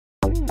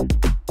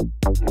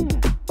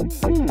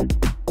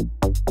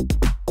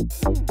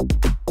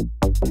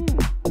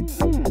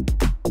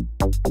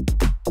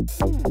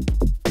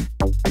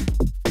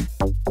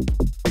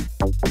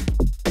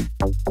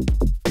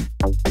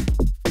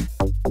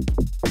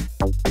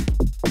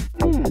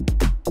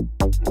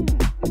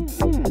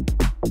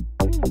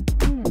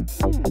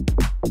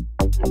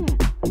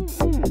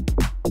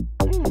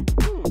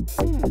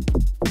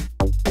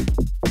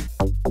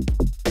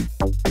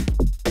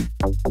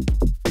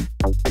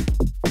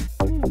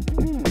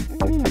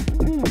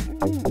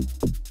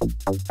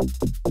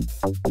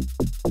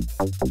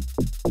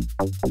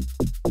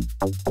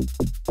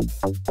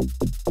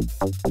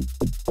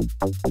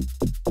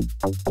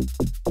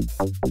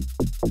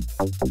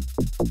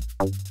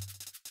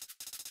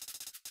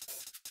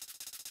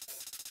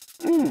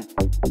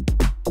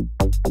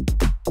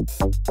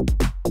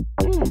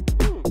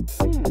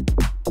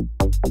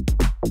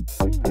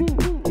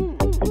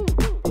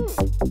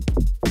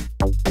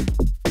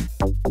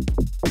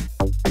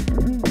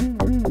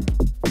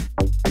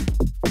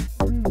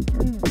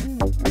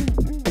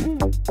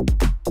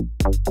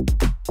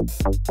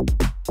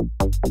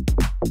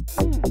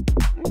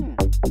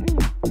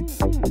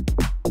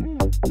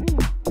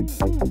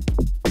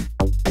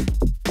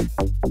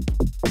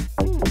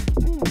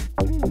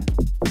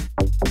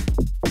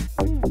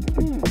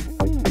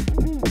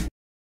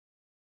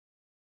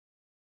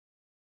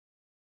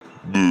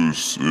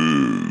This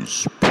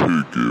is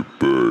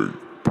Piggyback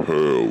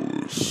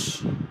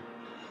Palace,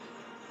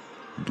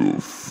 the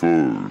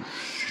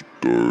first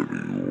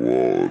Dirty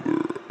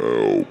Water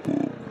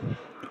album.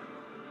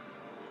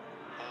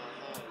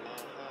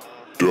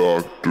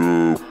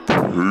 Dr.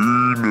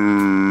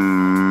 Penis.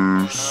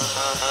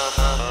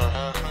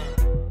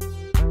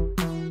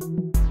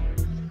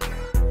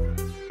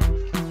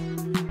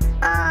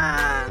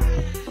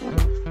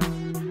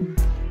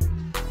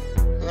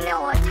 You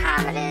know what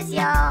time it is,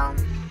 y'all?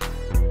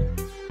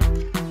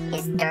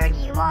 It's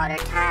Dirty Water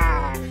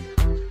time.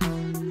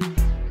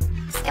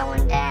 It's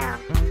going down.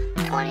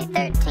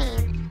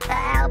 2013, the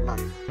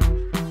album.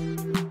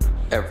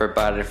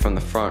 Everybody from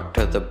the front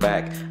to the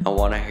back, I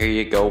wanna hear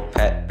you go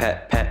pat,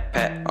 pat, pat,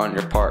 pat on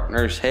your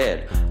partner's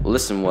head.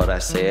 Listen what I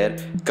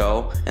said,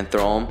 go and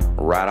throw 'em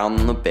right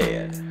on the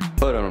bed.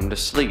 Put 'em to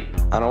sleep,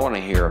 I don't wanna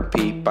hear a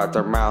peep out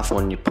their mouth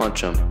when you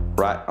punch 'em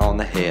right on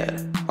the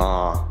head.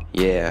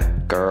 Yeah,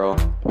 girl,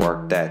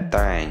 work that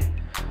thing.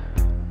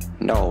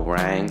 No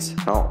rings,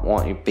 don't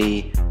want you to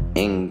be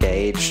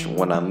engaged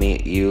when I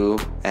meet you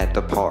at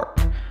the park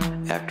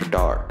after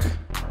dark.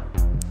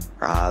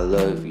 I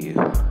love you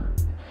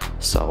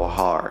so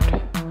hard,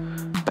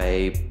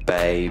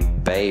 baby,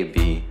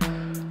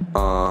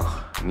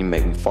 you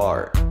make me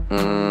fart.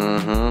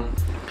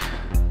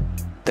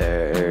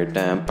 There,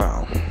 damn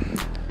brown.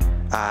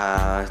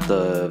 I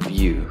love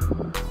you.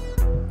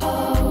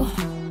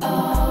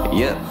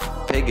 Yep,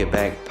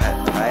 Piggyback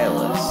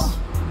Palace.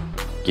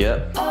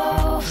 Yep.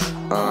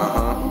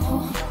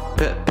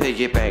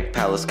 Piggyback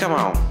Palace, come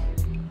on.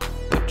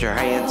 Put your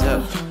hands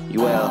up.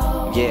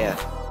 Well, yeah,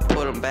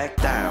 put them back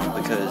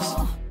down because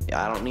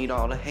I don't need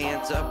all the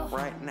hands up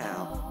right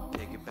now.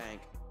 Piggyback Palace.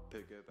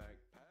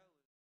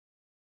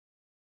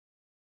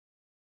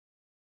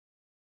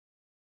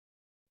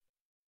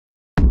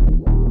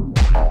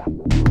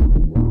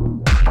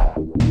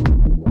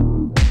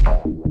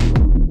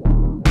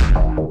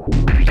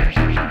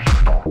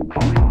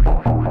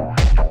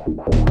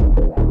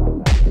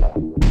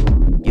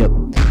 Yep,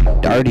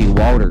 Dirty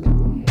Water.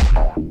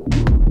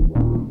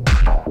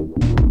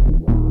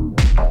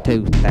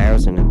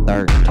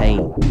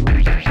 2013.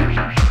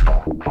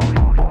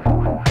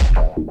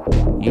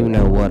 You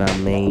know what I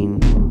mean.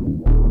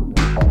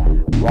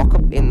 Walk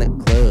up in the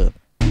club,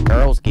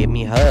 girls give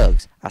me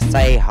hugs. I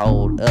say,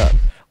 hold up,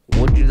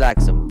 would you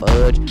like some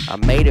fudge? I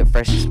made it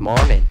fresh this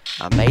morning,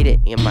 I made it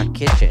in my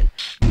kitchen.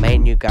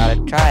 Man, you gotta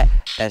try it,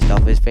 that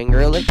stuff is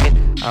finger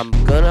licking. I'm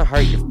gonna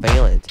hurt your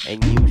feelings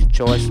and use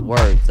choice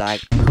words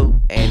like poop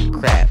and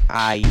crap.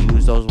 I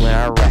use those when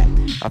I rap.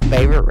 My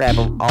favorite rap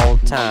of all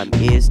time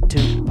is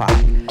Tupac.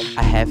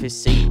 I have his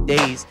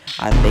CDs,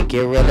 I think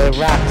it really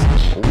rocks.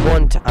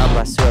 One time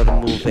I saw the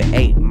movie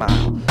 8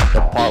 Mile,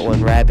 the part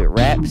when Rabbit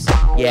raps,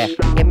 yeah,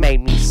 it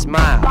made me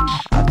smile.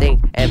 I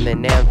think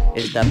Eminem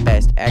is the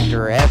best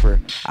actor ever.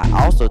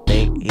 I also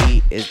think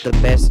he is the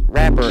best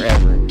rapper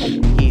ever.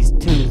 He's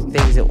two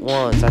things at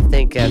once, I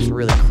think that's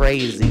really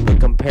crazy. But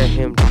compare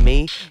him to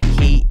me,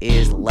 he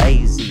is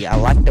lazy. I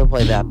like to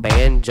play the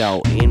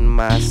banjo in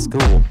my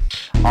school.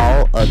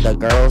 All of the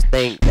girls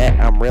think that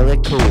I'm really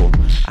cool.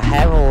 I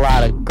have a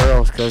lot of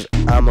girls cause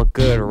I'm a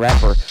good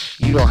rapper.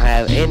 You don't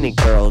have any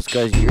girls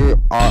cause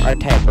you are a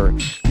tapper.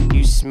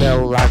 You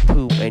smell like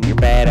poop and you're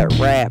bad at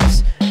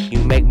raps. You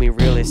make me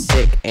really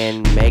sick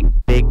and make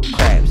big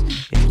crabs.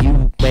 If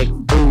you make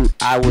food,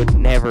 I would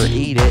never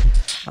eat it.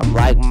 I'm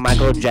like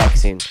Michael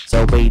Jackson,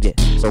 so beat it,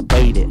 so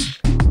beat it.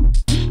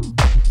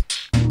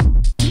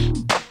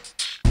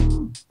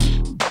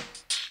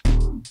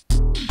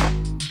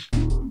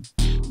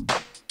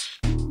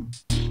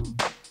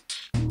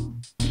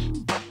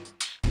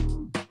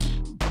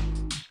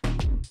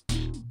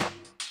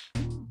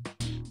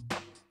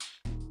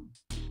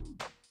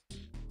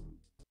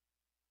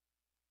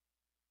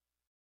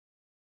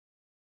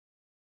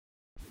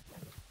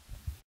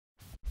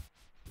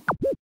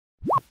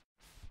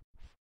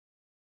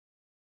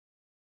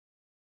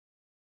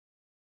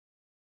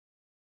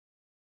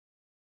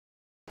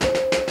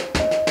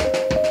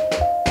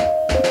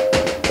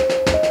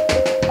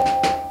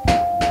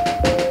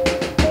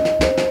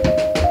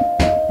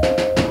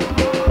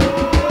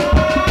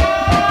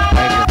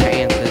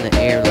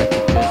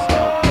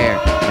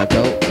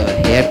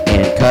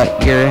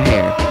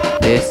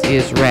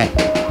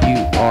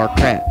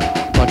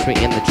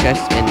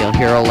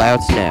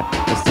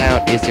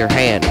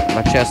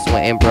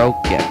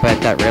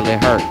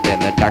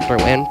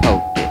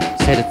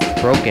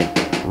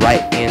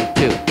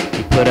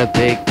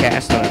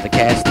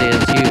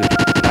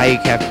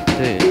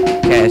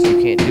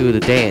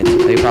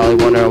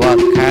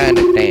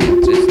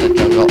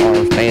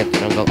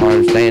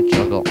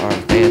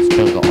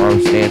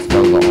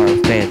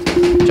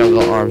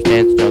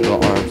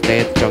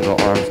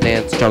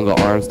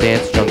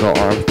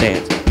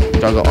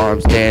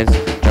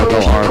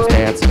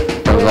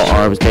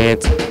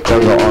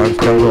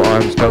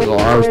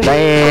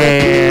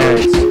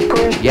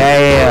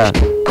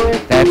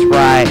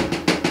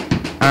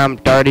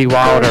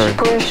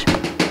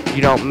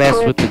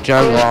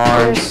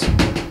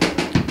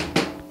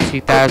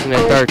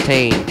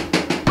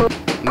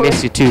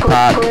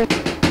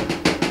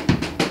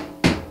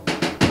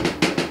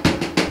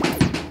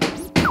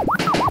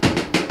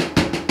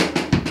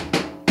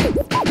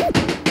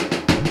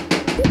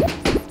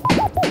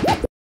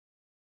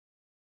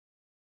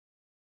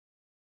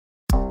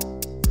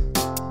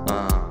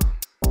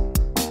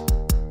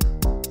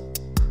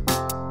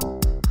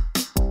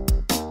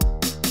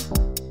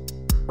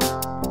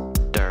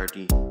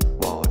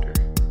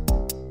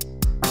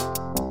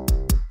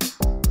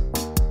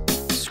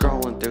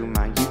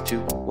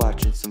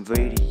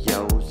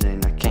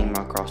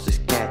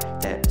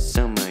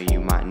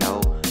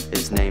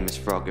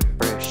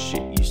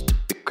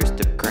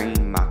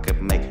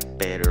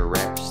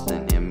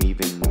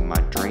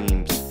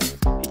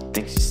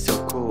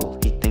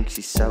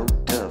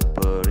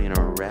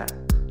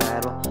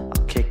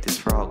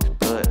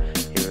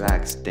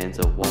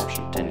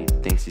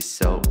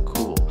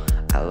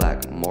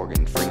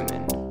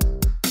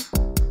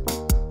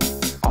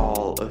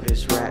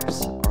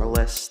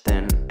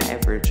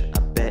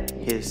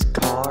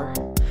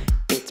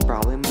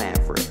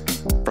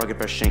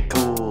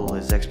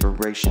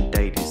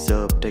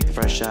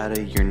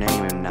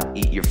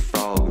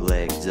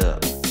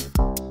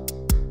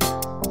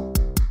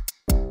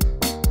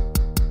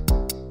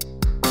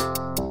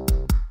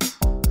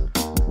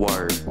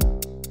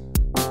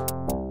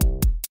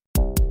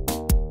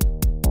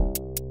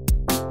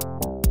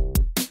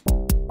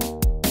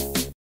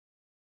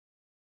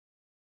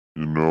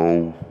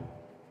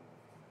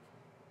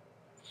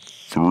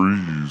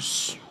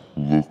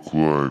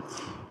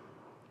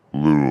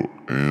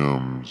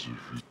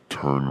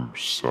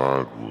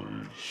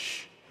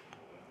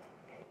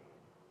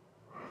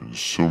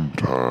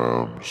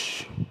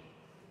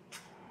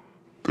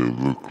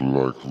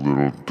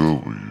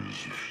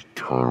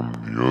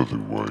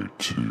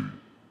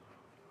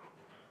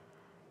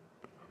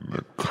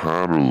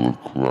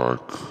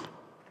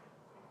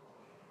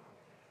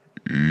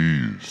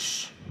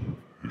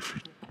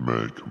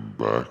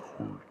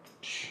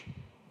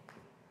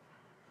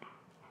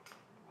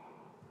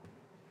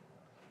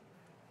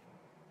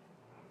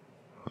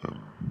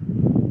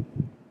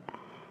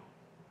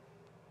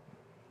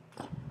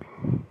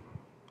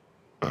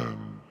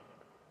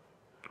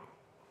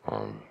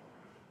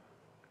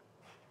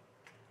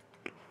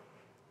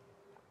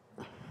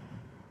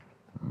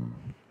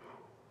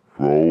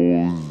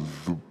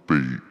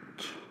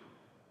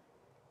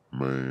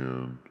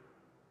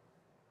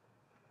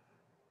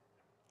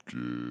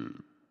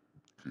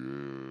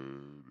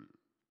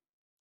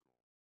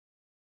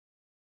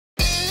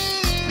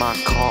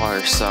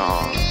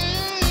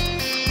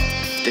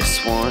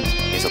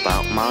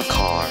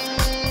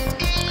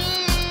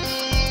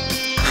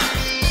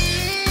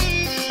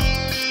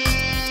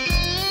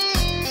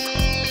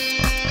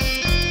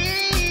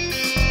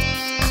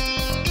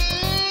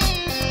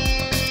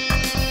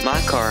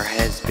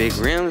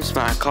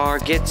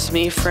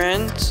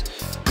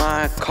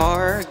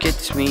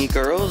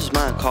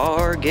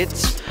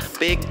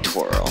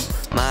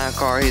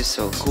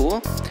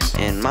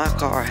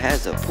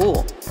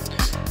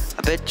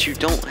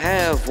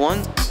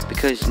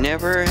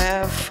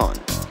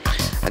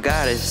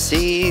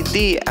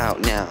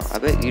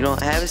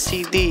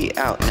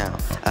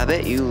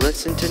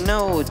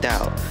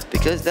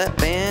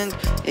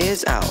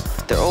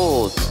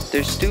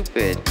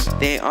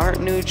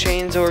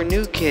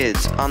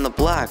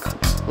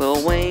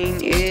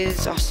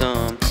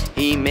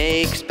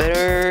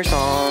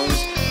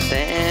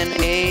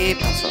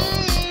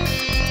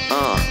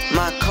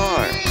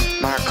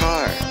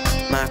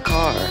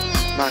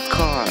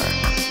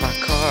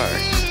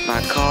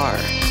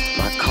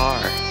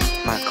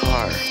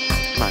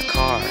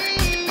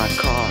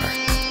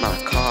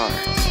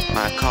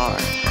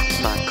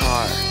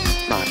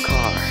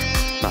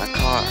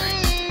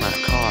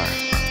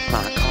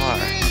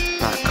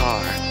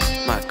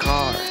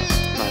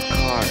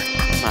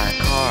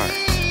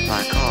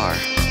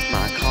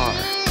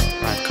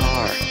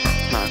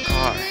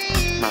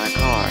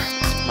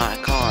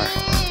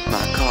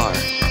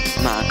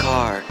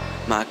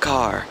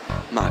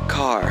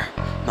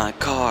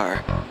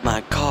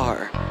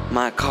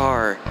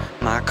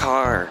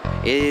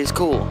 is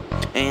cool.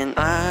 And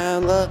I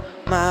love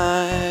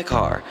my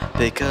car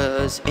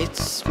because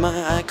it's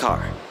my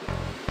car.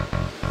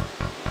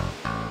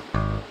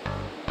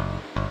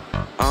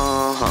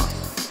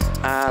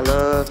 I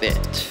love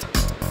it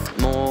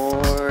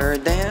more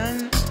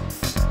than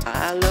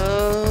I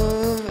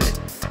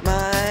love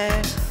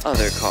my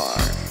other car.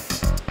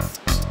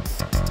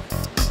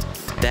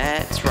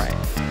 That's right,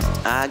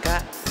 I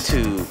got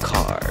 2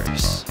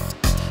 cars.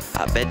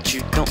 I bet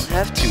you don't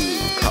have 2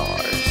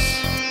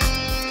 cars.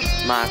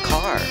 My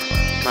car,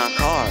 my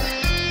car,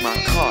 my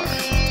car,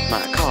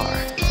 my car,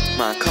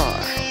 my car,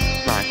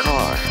 my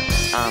car.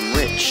 I'm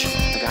rich,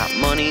 I got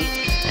money,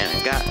 and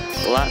I got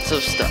lots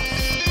of stuff.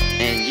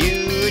 And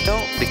you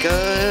don't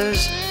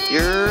because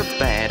you're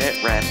bad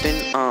at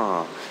rapping.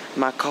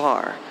 My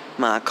car,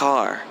 my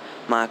car,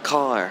 my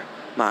car,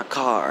 my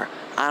car.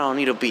 I don't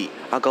need a beat.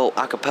 I'll go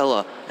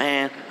acapella,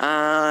 and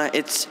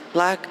it's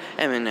like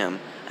Eminem.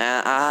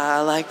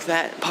 I like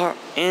that part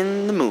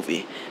in the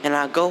movie, and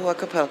I go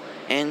acapella,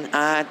 and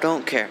I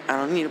don't care. I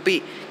don't need a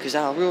beat, cause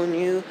I'll ruin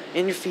you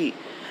and your feet.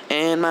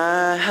 And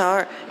my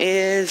heart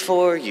is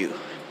for you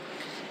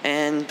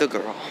and the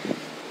girl.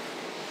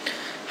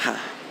 Ha.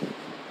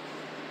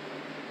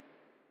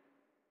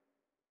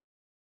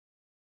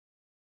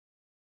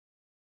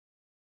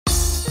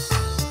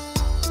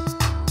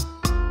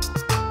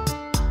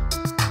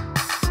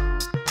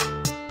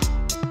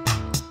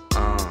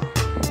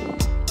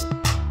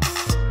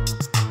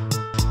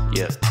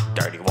 Yeah,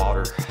 Dirty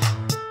Water,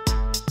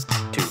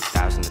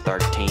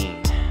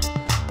 2013,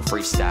 the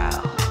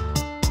freestyle.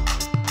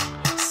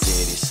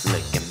 City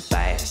slicking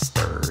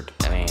bastard,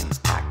 and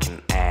I can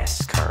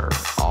ask her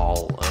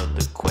all of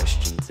the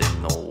questions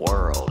in the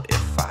world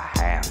if I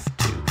have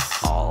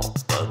to. All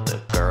of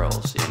the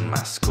girls in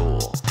my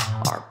school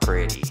are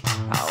pretty.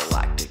 I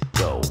like to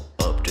go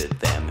up to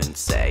them and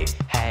say,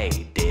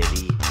 hey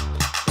Diddy,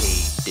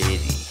 P.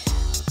 Diddy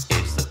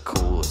is the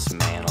coolest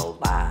man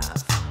alive.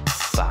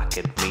 If I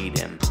could meet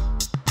him,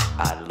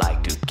 I'd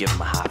like to give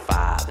him a high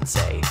five and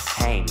say,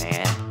 hey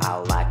man, I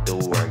like the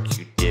work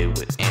you did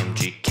with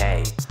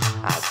MGK.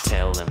 I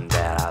tell him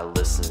that I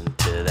listen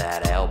to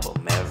that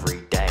album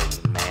every day,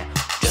 man.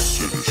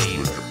 Justin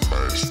Bieber.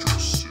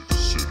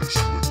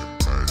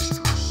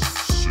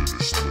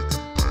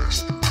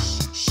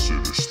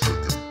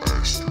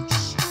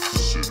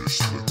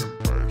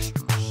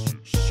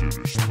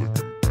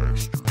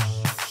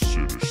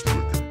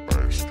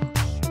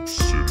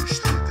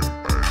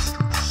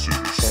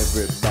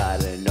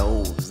 Everybody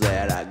knows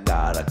that I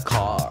got a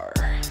car.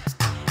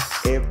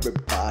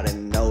 Everybody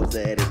knows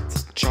that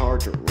it's a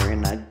Charger,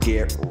 and I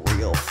get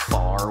real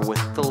far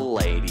with the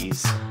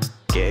ladies.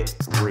 Get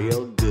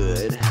real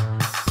good,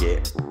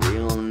 get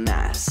real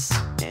nice,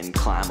 and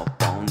climb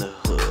up on the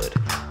hood.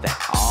 They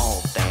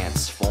all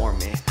dance for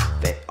me,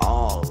 they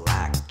all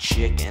like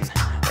chicken,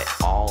 they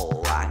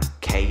all like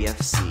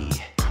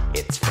KFC.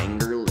 It's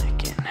finger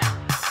licking,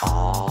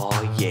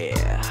 oh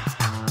yeah,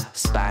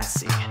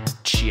 spicy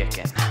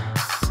chicken.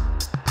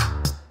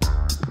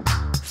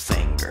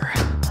 Finger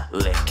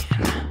licking.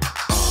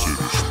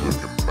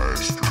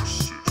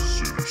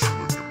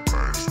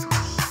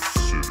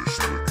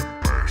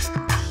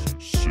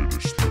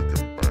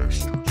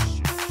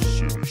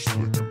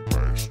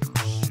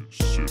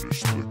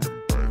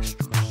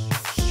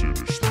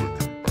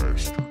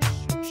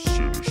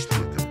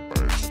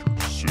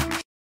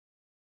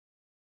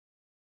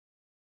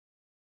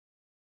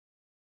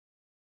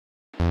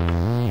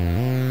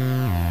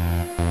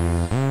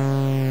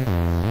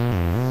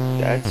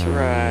 That's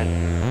right.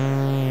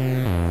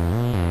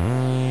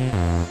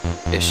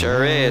 It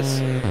sure is.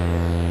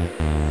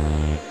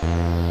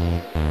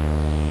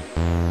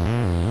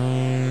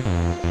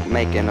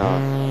 Making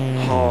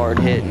a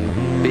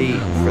hard-hitting beat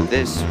for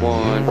this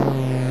one.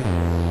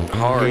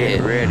 Hard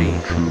hit ready.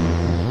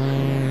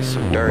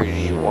 Some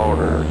dirty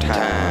water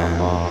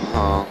time.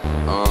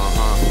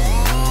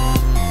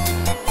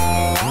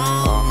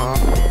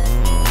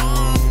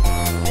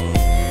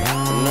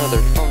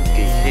 Another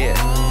funky hit.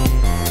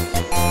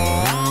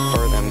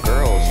 For them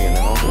girls, you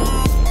know.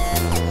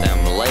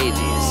 Them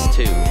ladies,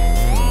 too.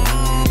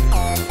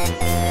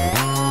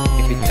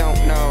 If you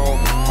don't know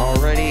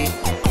already,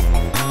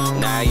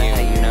 now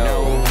you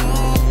know.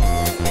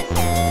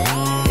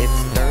 It's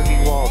Dirty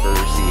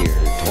Water's year,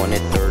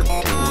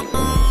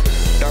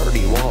 2013.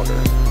 Dirty water,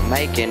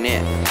 making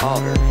it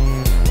hotter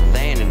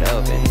than an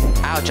oven.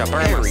 Ouch, I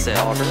burned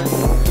myself.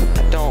 I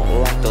don't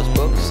like those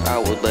books, I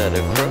would let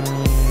a crook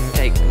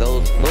take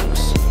those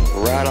books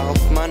right off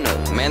my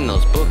nose. Man,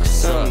 those books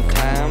suck.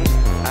 Sometimes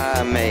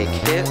I make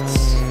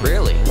hits.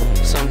 Really?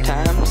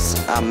 Sometimes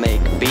I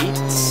make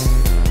beats.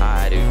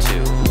 I do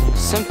too.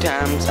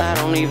 Sometimes I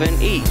don't even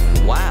eat.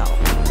 Wow.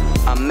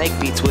 I make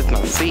beats with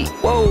my feet.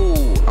 Whoa.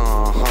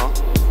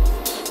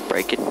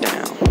 Break it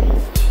down.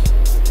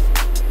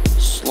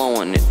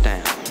 Slowing it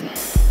down.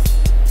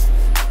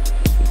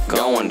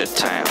 Going to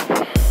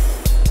town.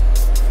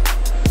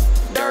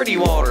 Dirty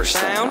water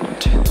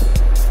sound.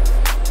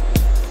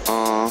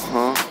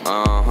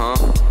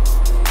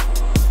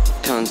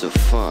 Tons of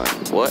fun.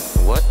 What?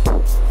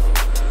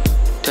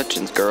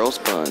 touching girls'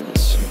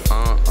 buns.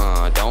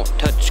 Don't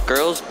touch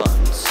girls'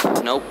 buns.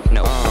 Nope,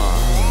 nope.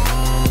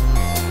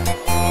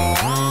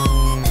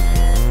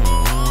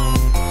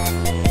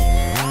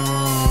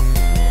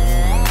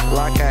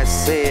 Like I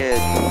said,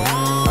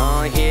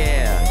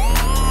 yeah.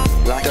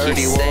 Like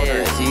Dirty he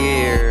Water's said,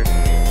 here.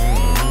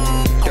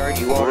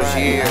 Dirty Water's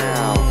Right here.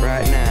 now.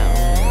 Right now.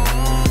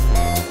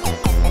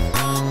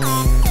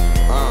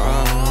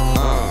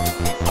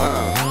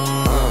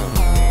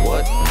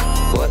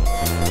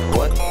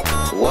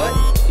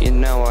 What? You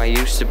know I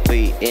used to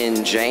be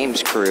in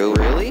James' crew.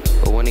 Really?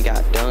 But when he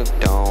got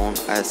dunked on,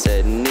 I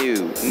said,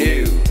 no.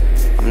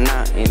 I'm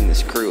not in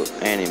this crew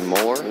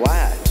anymore.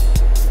 Why?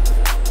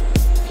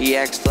 He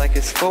acts like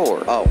it's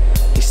 4. Oh.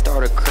 He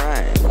started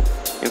crying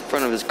in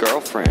front of his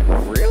girlfriend.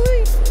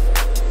 Really?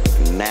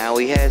 Now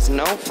he has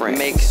no friends.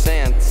 Makes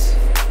sense.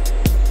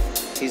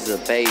 He's a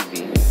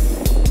baby.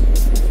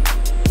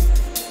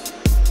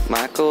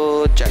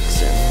 Michael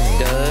Jackson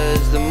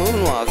does the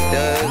moonwalk,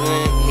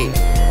 doesn't he?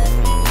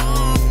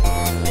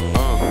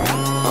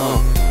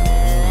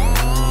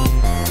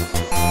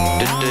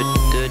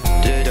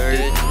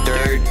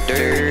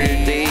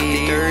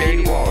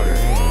 Dirty water.